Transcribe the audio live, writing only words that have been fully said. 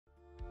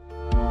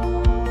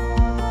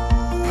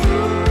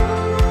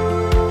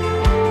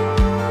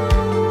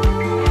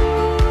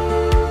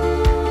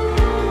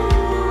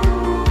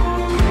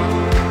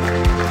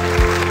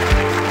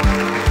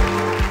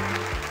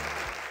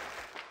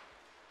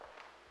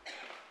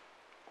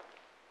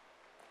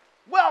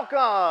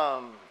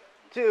Welcome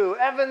to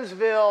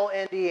Evansville,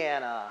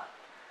 Indiana,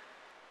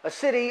 a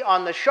city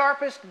on the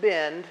sharpest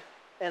bend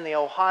in the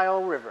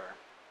Ohio River.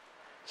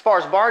 As far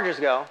as barges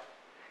go,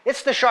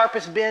 it's the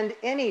sharpest bend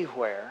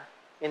anywhere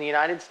in the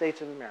United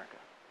States of America.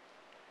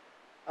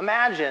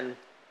 Imagine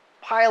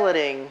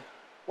piloting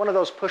one of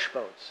those push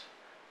boats,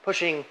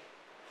 pushing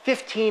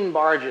 15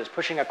 barges,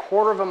 pushing a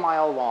quarter of a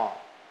mile long,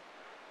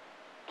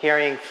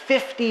 carrying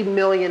 50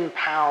 million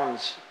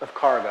pounds of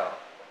cargo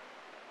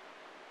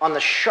on the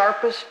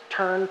sharpest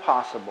turn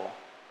possible,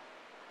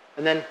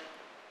 and then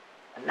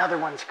another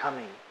one's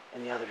coming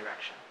in the other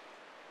direction.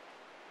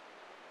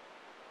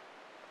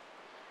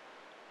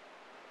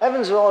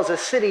 Evansville is a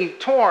city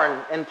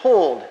torn and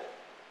pulled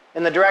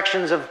in the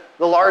directions of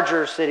the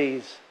larger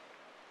cities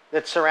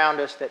that surround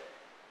us, that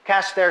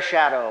cast their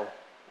shadow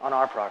on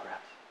our progress.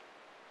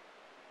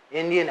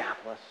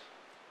 Indianapolis,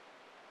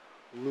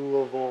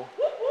 Louisville,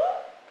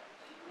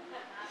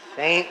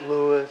 St.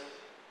 Louis,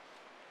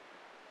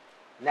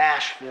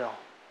 Nashville.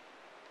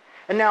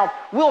 And now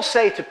we'll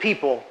say to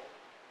people,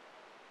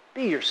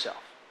 be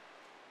yourself.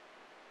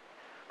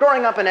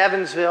 Growing up in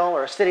Evansville,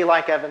 or a city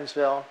like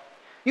Evansville,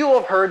 you will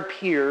have heard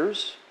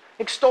peers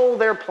extol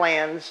their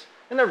plans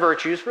and their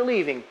virtues for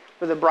leaving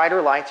for the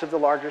brighter lights of the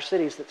larger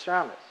cities that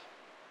surround us.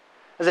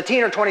 As a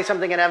teen or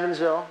 20-something in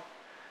Evansville,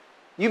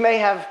 you may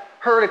have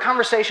heard a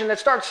conversation that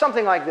starts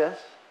something like this.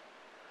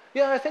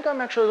 Yeah, I think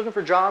I'm actually looking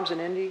for jobs in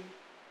Indy.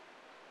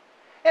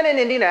 And in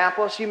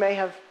Indianapolis, you may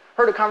have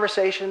heard a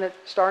conversation that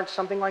starts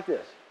something like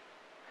this.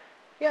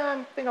 Yeah,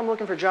 I think I'm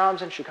looking for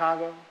jobs in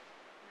Chicago.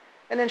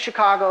 And in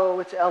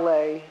Chicago, it's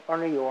LA or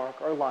New York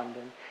or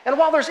London. And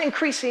while there's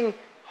increasing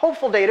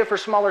hopeful data for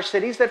smaller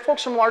cities, that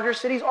folks from larger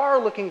cities are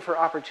looking for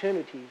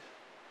opportunities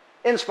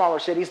in smaller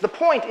cities, the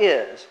point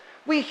is,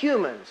 we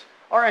humans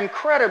are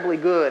incredibly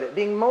good at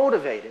being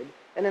motivated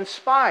and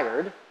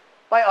inspired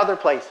by other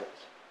places,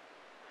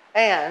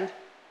 and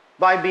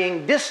by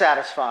being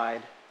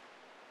dissatisfied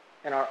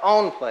in our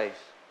own place,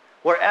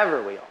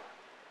 wherever we are.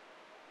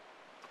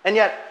 And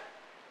yet,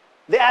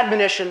 the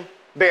admonition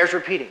bears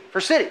repeating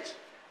for cities.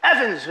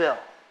 Evansville,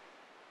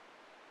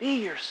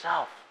 be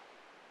yourself.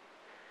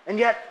 And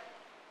yet,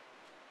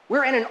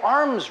 we're in an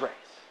arms race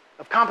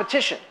of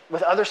competition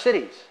with other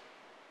cities.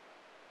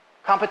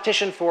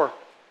 Competition for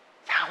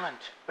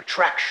talent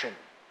attraction.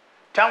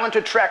 Talent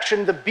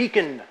attraction, the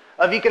beacon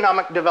of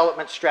economic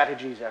development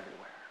strategies everywhere.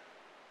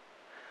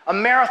 A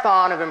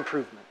marathon of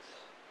improvements.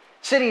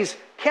 Cities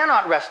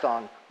cannot rest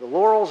on the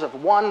laurels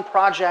of one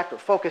project or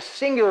focus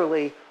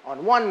singularly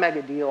on one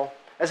mega deal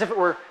as if it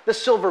were the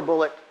silver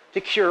bullet to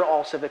cure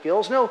all civic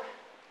ills. No,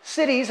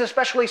 cities,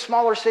 especially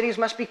smaller cities,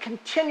 must be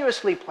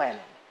continuously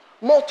planning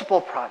multiple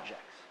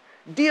projects,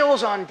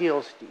 deals on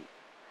deals deep,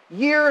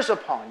 years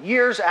upon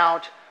years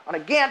out on a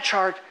Gantt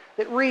chart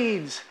that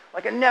reads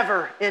like a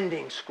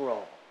never-ending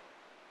scroll.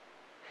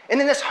 And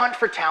in this hunt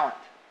for talent,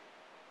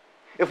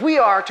 if we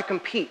are to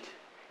compete,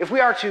 if we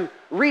are to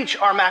reach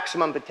our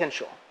maximum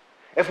potential,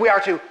 if we are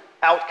to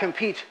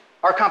outcompete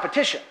our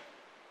competition,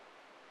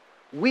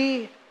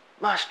 we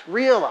must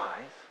realize,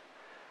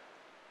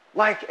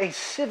 like a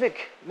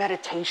civic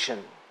meditation,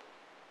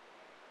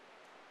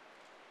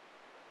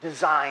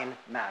 design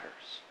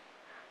matters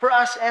for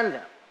us and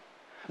them.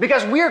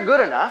 Because we're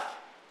good enough,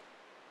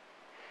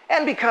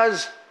 and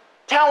because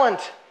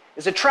talent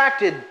is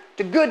attracted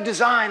to good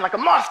design like a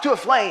moth to a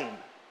flame.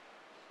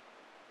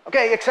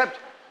 Okay, except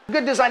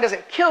good design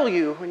doesn't kill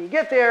you when you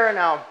get there.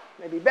 Now,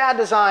 maybe bad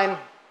design.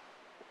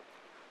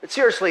 But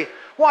seriously,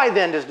 why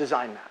then does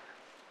design matter?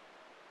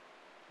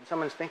 And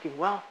someone's thinking,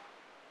 well,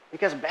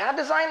 because bad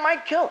design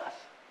might kill us.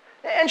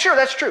 And sure,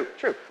 that's true.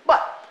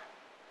 But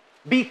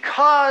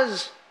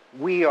because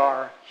we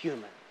are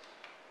humans.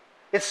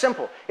 It's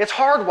simple. It's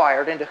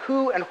hardwired into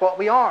who and what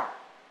we are.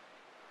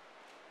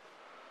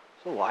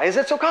 So why is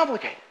it so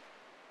complicated?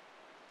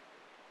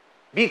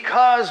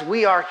 Because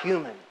we are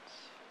humans.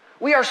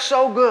 We are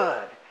so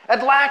good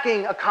at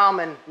lacking a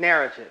common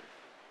narrative.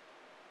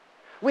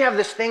 We have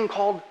this thing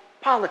called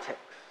politics.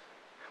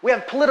 We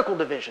have political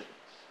divisions.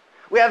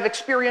 We have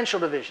experiential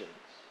divisions.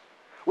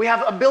 We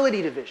have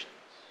ability divisions.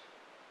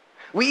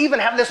 We even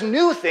have this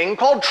new thing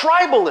called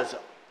tribalism.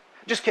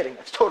 Just kidding,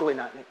 that's totally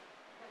not new.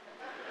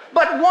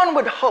 But one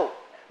would hope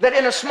that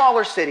in a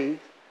smaller city,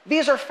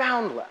 these are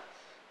found less,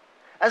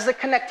 as the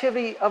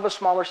connectivity of a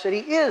smaller city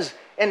is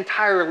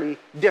entirely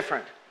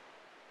different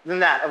than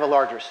that of a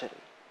larger city.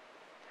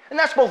 And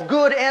that's both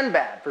good and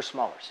bad for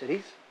smaller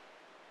cities.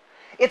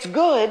 It's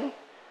good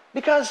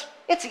because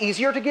it's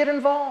easier to get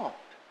involved.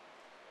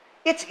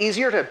 It's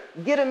easier to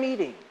get a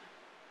meeting.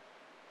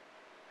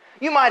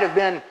 You might have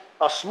been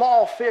a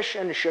small fish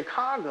in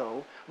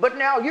Chicago, but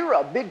now you're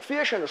a big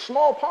fish in a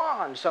small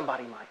pond,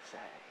 somebody might say.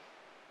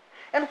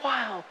 And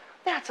while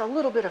that's a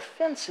little bit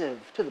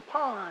offensive to the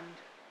pond,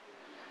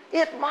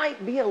 it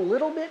might be a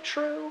little bit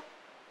true.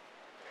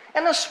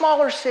 In a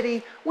smaller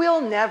city,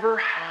 we'll never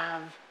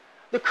have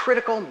the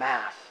critical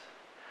mass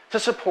to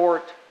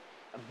support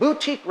a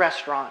boutique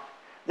restaurant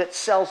that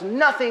sells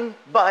nothing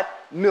but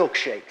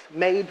milkshakes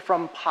made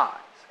from pies.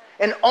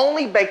 and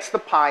only bakes the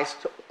pies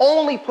to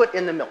only put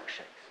in the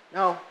milkshakes.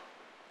 No.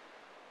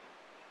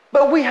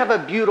 But we have a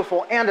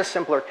beautiful and a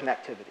simpler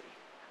connectivity.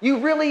 You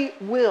really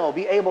will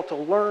be able to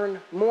learn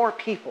more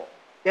people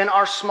in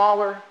our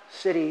smaller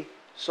city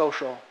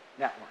social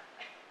network.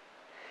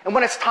 And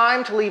when it's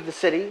time to leave the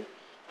city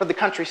for the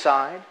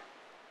countryside,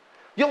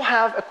 you'll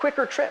have a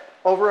quicker trip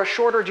over a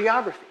shorter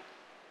geography.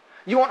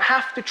 You won't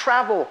have to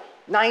travel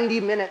 90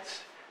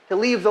 minutes to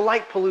leave the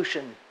light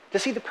pollution to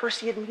see the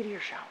Perseid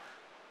meteor shower.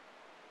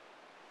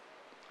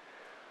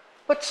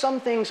 But some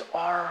things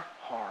are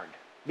hard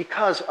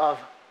because of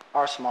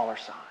our smaller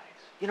size.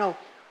 You know,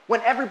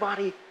 when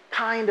everybody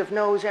kind of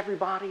knows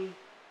everybody,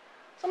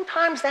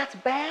 sometimes that's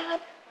bad.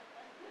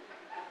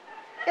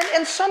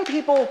 And some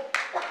people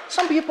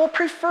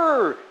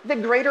prefer the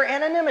greater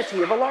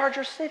anonymity of a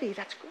larger city.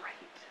 That's great.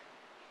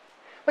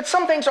 But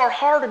some things are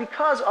harder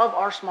because of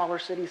our smaller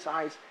city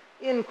size,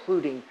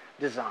 including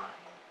design.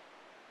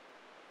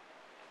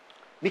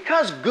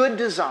 Because good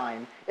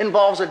design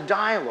involves a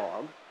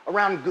dialogue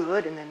around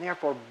good and then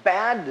therefore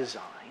bad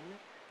design,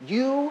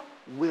 you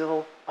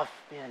will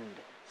offend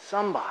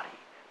somebody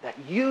that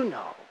you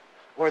know,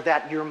 or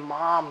that your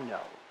mom knows,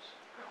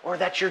 or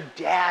that your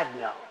dad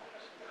knows,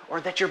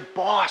 or that your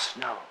boss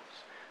knows.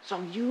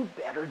 So you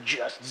better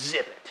just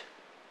zip it.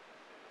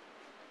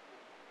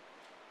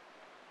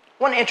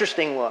 One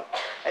interesting look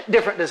at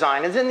different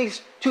design is in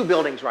these two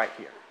buildings right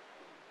here.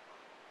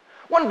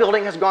 One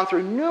building has gone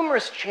through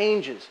numerous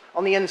changes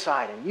on the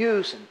inside in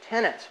use and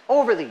tenants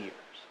over the years,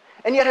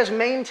 and yet has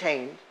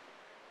maintained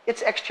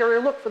its exterior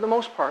look for the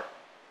most part,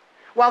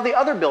 while the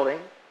other building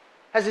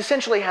has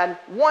essentially had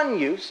one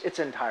use its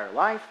entire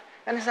life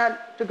and has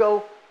had to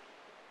go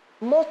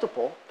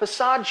multiple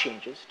facade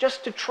changes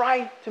just to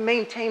try to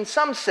maintain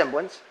some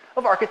semblance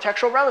of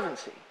architectural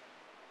relevancy.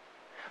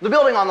 The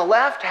building on the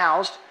left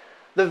housed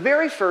the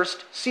very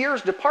first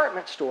Sears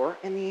department store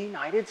in the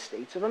United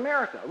States of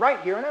America, right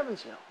here in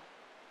Evansville.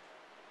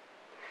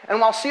 And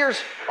while Sears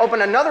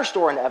opened another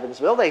store in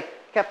Evansville, they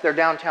kept their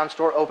downtown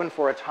store open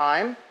for a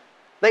time.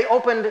 They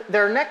opened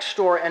their next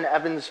store in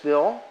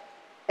Evansville,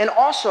 and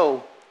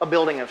also a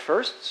building of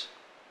firsts,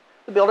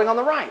 the building on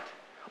the right.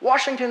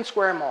 Washington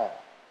Square Mall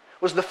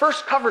was the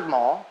first covered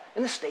mall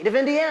in the state of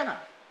Indiana.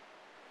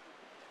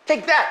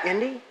 Take that,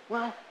 Indy.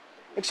 Well,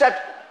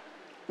 except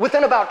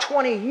within about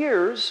 20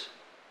 years,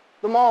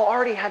 the mall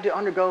already had to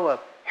undergo a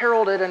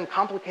heralded and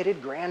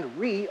complicated grand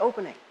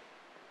reopening.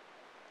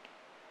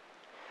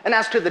 And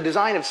as to the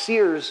design of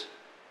Sears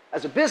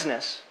as a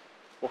business,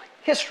 well,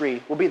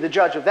 history will be the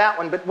judge of that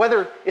one, but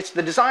whether it's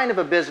the design of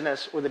a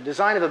business or the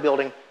design of a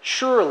building,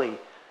 surely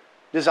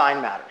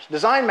design matters.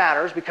 Design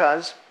matters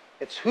because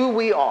it's who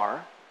we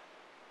are.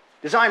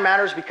 Design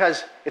matters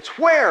because it's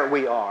where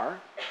we are.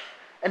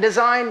 And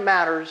design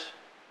matters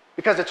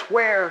because it's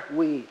where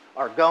we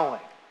are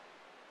going.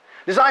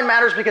 Design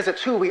matters because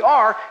it's who we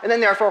are, and then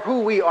therefore who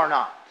we are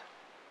not.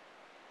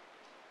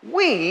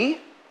 We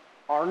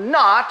are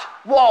not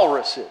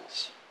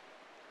walruses.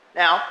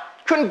 Now,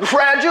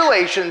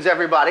 congratulations,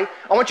 everybody.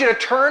 I want you to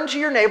turn to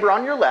your neighbor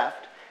on your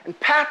left and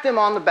pat them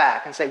on the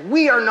back and say,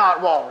 we are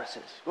not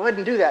walruses. Go ahead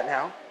and do that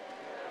now.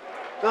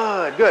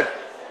 Good, good.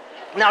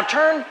 Now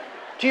turn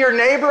to your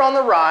neighbor on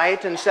the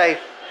right and say,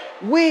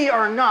 we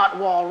are not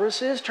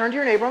walruses. Turn to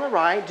your neighbor on the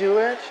right. Do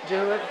it,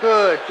 do it.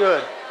 Good,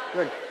 good,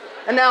 good.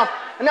 And now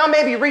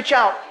maybe reach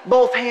out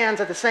both hands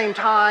at the same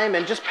time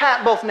and just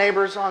pat both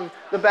neighbors on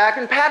the back.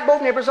 And pat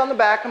both neighbors on the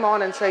back, come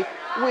on, and say,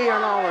 we are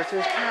not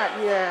walruses. Pat,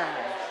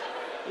 yes,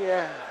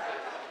 yes.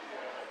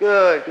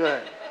 Good,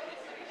 good.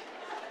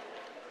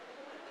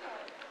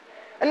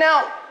 And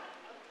now,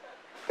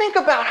 think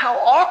about how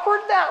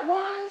awkward that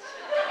was.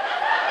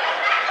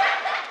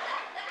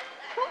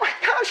 Oh my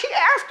gosh, he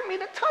asked me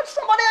to touch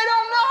somebody I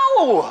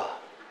don't know.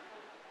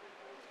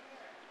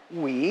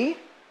 We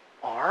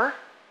are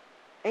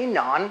a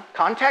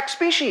non-contact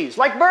species,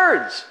 like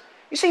birds.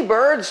 You see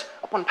birds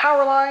up on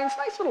power lines,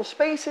 nice little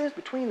spaces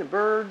between the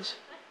birds.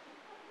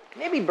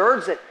 Maybe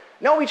birds that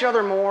know each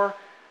other more,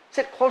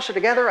 sit closer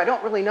together. I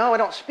don't really know. I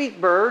don't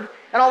speak bird.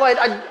 And although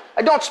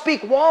I don't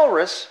speak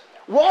walrus,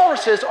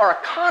 walruses are a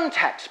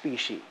contact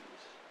species,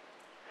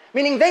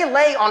 meaning they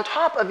lay on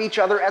top of each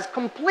other as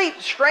complete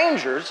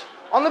strangers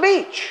on the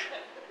beach.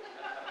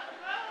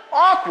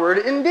 Awkward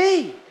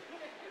indeed.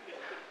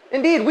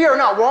 Indeed, we are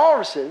not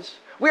walruses.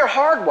 We are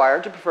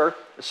hardwired to prefer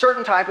a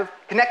certain type of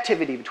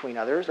connectivity between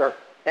others,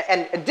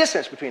 and a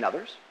distance between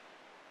others.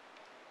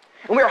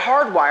 And we are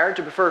hardwired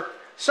to prefer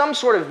some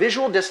sort of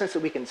visual distance that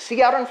we can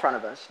see out in front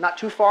of us, not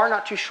too far,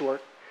 not too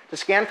short, to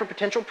scan for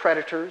potential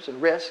predators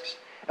and risks.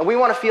 And we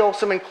want to feel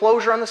some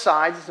enclosure on the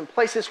sides and some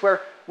places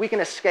where we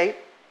can escape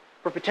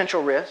for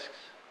potential risks.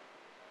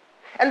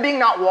 And being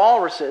not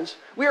walruses,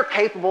 we are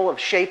capable of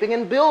shaping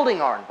and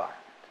building our environment.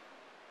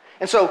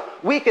 And so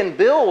we can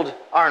build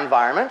our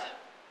environment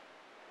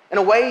in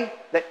a way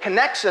that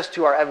connects us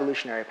to our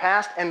evolutionary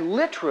past and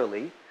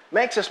literally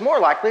makes us more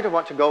likely to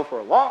want to go for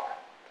a walk,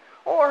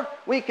 or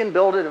we can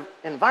build an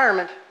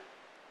environment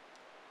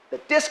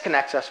that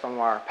disconnects us from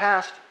our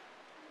past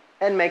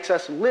and makes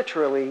us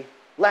literally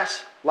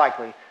less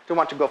likely to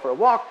want to go for a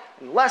walk,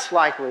 and less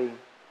likely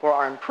for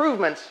our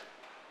improvements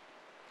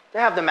to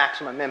have the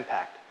maximum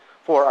impact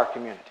for our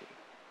community.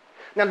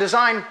 Now,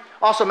 design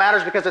also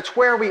matters because it's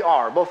where we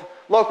are, both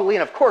locally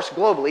and, of course,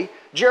 globally.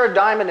 Jared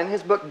Diamond, in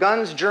his book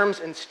Guns, Germs,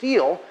 and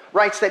Steel,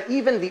 writes that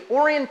even the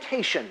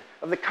orientation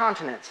of the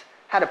continents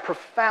had a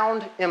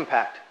profound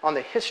impact on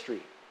the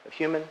history of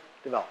human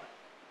development.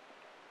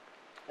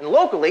 And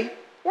locally,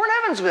 we're in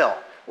Evansville.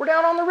 We're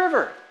down on the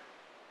river.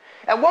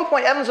 At one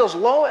point, Evansville's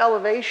low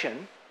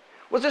elevation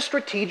was a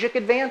strategic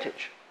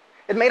advantage.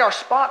 It made our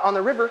spot on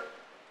the river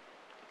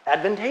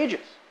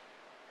advantageous.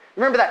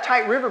 Remember that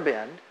tight river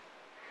bend?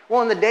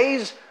 Well, in the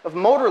days of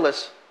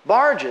motorless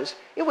barges,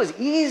 it was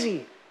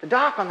easy to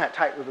dock on that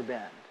tight river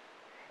bend.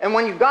 And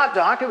when you got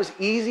docked, it was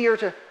easier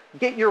to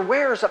get your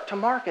wares up to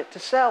market to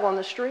sell on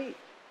the street.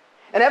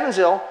 In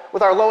Evansville,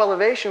 with our low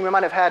elevation, we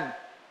might have had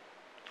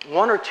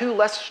 1 or 2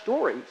 less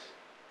stories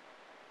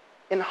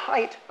in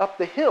height up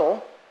the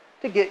hill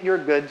to get your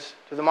goods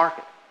to the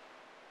market.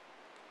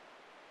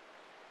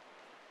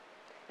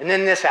 And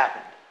then this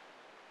happened.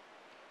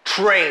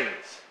 Trains.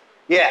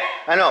 Yeah,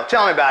 I know,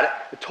 tell me about it.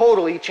 It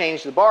totally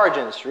changed the barge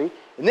industry.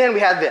 And then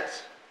we had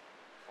this,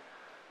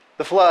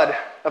 the flood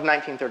of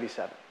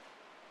 1937.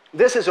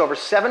 This is over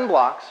 7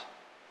 blocks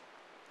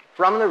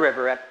from the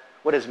river at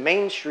what is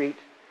Main Street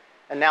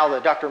and now the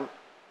Dr.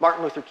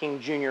 Martin Luther King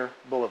Jr.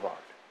 Boulevard.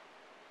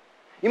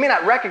 You may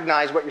not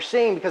recognize what you're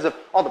seeing because of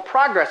all the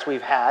progress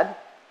we've had,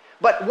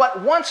 but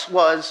what once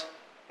was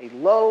a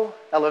low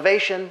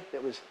elevation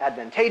that was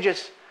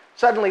advantageous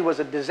suddenly was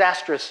a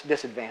disastrous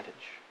disadvantage.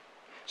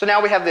 So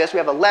now we have this, we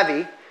have a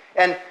levee,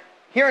 and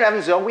here in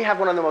Evansville, we have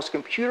one of the most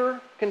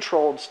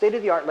computer-controlled,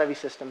 state-of-the-art levee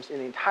systems in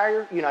the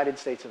entire United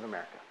States of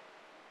America.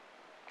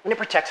 And it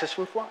protects us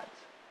from floods.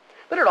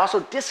 But it also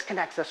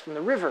disconnects us from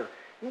the river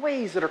in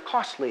ways that are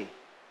costly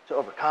to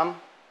overcome.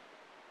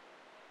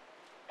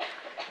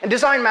 And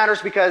design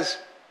matters because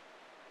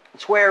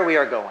it's where we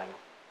are going.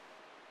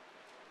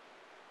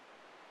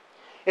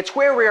 It's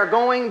where we are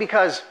going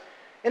because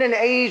in an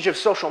age of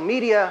social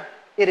media,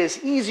 it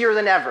is easier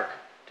than ever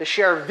to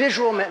share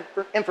visual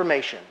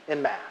information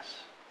en masse.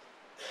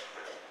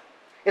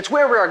 It's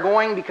where we are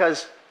going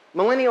because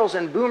millennials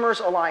and boomers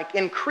alike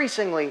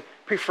increasingly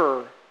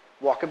prefer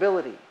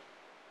walkability.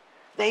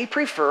 They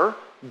prefer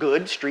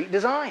good street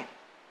design.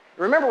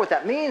 Remember what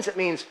that means? It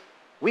means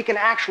we can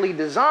actually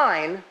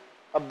design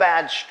a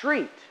bad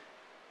street.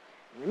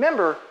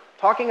 Remember,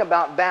 talking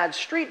about bad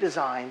street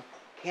design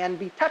can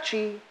be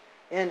touchy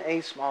in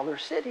a smaller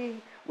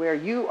city where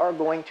you are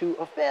going to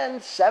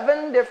offend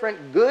 7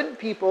 different good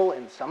people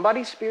in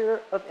somebody's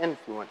sphere of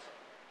influence.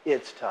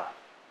 It's tough.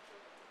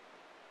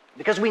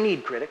 Because we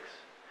need critics.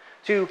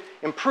 To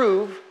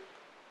improve,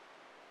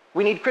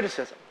 we need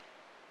criticism.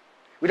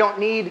 We don't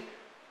need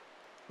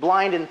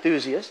blind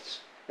enthusiasts,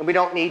 and we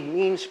don't need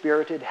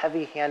mean-spirited,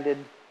 heavy-handed,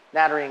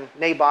 nattering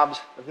nabobs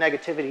of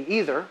negativity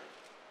either.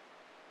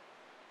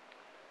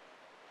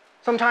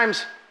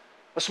 Sometimes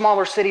a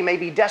smaller city may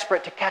be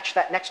desperate to catch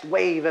that next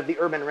wave of the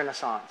urban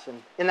renaissance,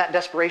 and in that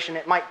desperation,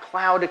 it might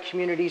cloud a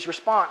community's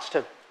response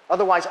to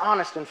otherwise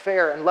honest and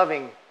fair and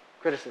loving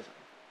criticism.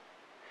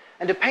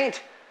 And to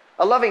paint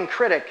a loving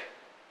critic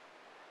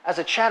as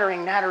a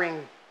chattering,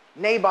 nattering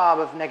nabob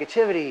of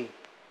negativity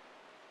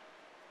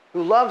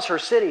who loves her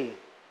city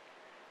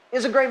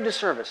is a grave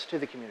disservice to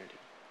the community.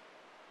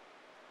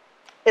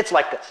 It's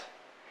like this.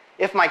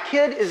 If my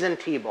kid is in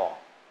t-ball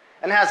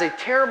and has a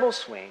terrible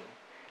swing,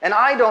 and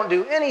I don't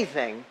do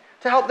anything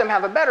to help them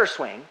have a better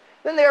swing,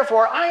 then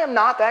therefore I am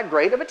not that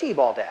great of a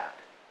t-ball dad.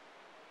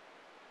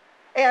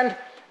 And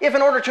if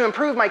in order to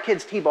improve my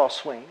kid's t-ball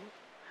swing,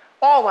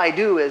 all I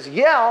do is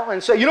yell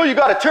and say, you know, you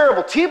got a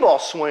terrible t-ball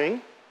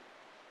swing,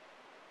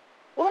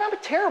 well, then I'm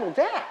a terrible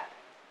dad.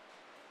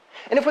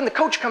 And if when the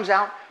coach comes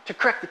out to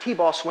correct the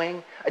t-ball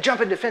swing, I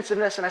jump in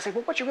defensiveness and I say,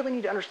 well, what you really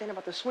need to understand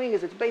about the swing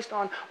is it's based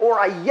on, or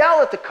I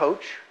yell at the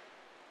coach,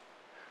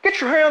 get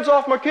your hands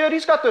off my kid,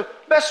 he's got the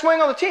best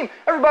swing on the team.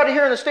 Everybody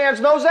here in the stands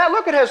knows that.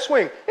 Look at his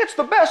swing. It's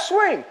the best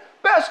swing,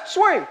 best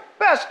swing,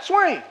 best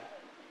swing.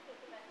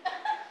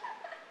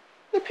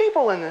 The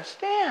people in the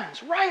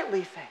stands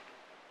rightly think,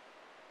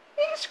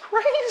 he's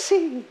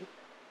crazy.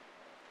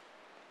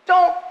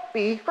 Don't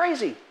be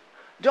crazy.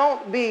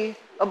 Don't be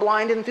a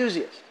blind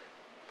enthusiast.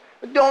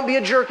 But don't be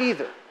a jerk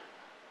either.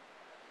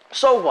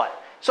 So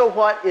what? So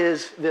what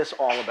is this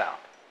all about?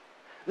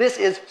 This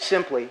is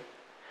simply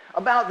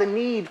about the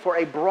need for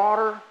a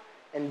broader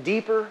and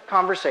deeper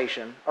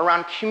conversation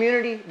around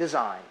community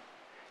design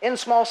in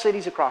small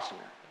cities across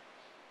America.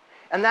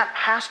 And that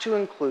has to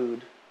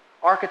include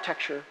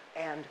architecture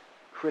and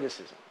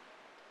criticism.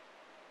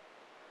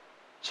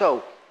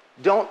 So,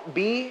 don't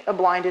be a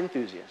blind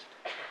enthusiast.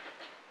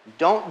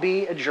 Don't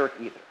be a jerk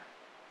either.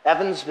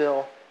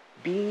 Evansville,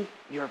 be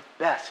your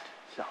best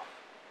self.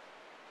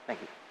 Thank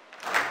you.